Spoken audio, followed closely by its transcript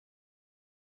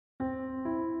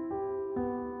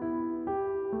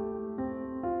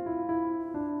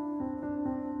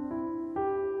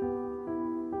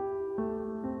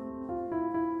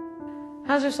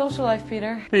How's your social life,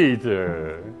 Peter?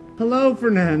 Peter. Hello,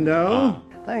 Fernando.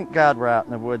 Thank God we're out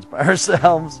in the woods by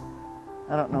ourselves.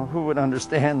 I don't know who would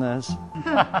understand this.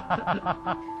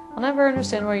 I'll never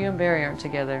understand why you and Barry aren't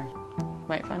together.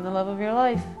 Might find the love of your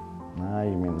life. Ah,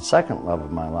 you mean the second love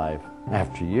of my life,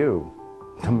 after you,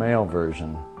 the male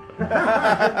version.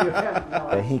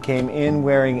 He came in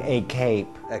wearing a cape.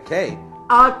 A cape?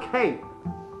 A cape.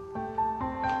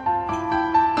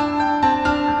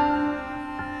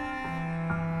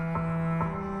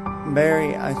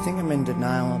 Barry, I think I'm in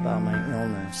denial about my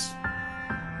illness.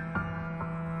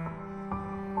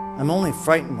 I'm only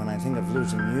frightened when I think of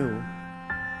losing you.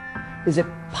 Is it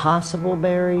possible,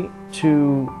 Barry,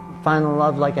 to find a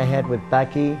love like I had with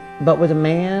Becky, but with a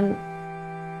man?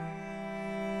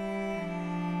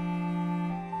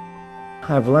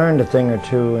 I've learned a thing or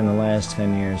two in the last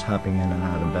 10 years hopping in and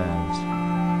out of beds.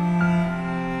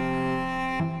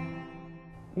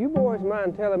 You boys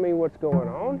mind telling me what's going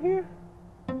on here?